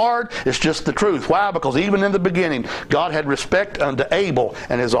being hard. It's just the truth. Why? Because even in the beginning, God had respect unto Abel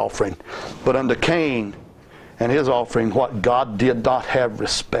and his offering. But unto Cain and his offering, what? God did not have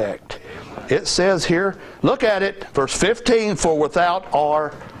respect. It says here, look at it, verse 15, for without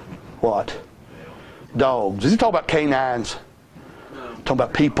are what? Dogs. Is he talking about canines? Talking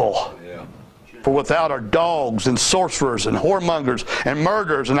about people. Yeah. For without are dogs and sorcerers and whoremongers and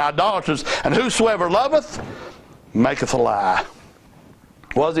murderers and idolaters, and whosoever loveth maketh a lie.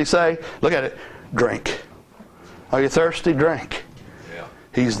 What does he say? Look at it. Drink. Are you thirsty? Drink. Yeah.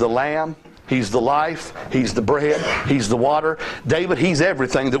 He's the Lamb. He's the life. He's the bread. He's the water. David, he's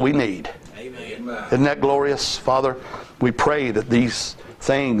everything that we need. Amen. Isn't that glorious? Father, we pray that these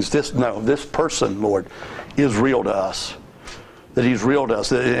things, this person, Lord, is real to us. That he's real to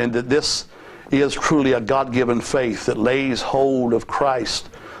us. And that this is truly a God-given faith that lays hold of Christ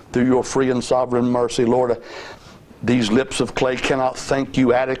through your free and sovereign mercy. Lord, these lips of clay cannot thank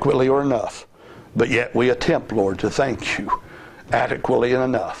you adequately or enough. But yet we attempt, Lord, to thank you adequately and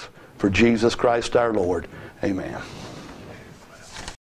enough for Jesus Christ our Lord. Amen.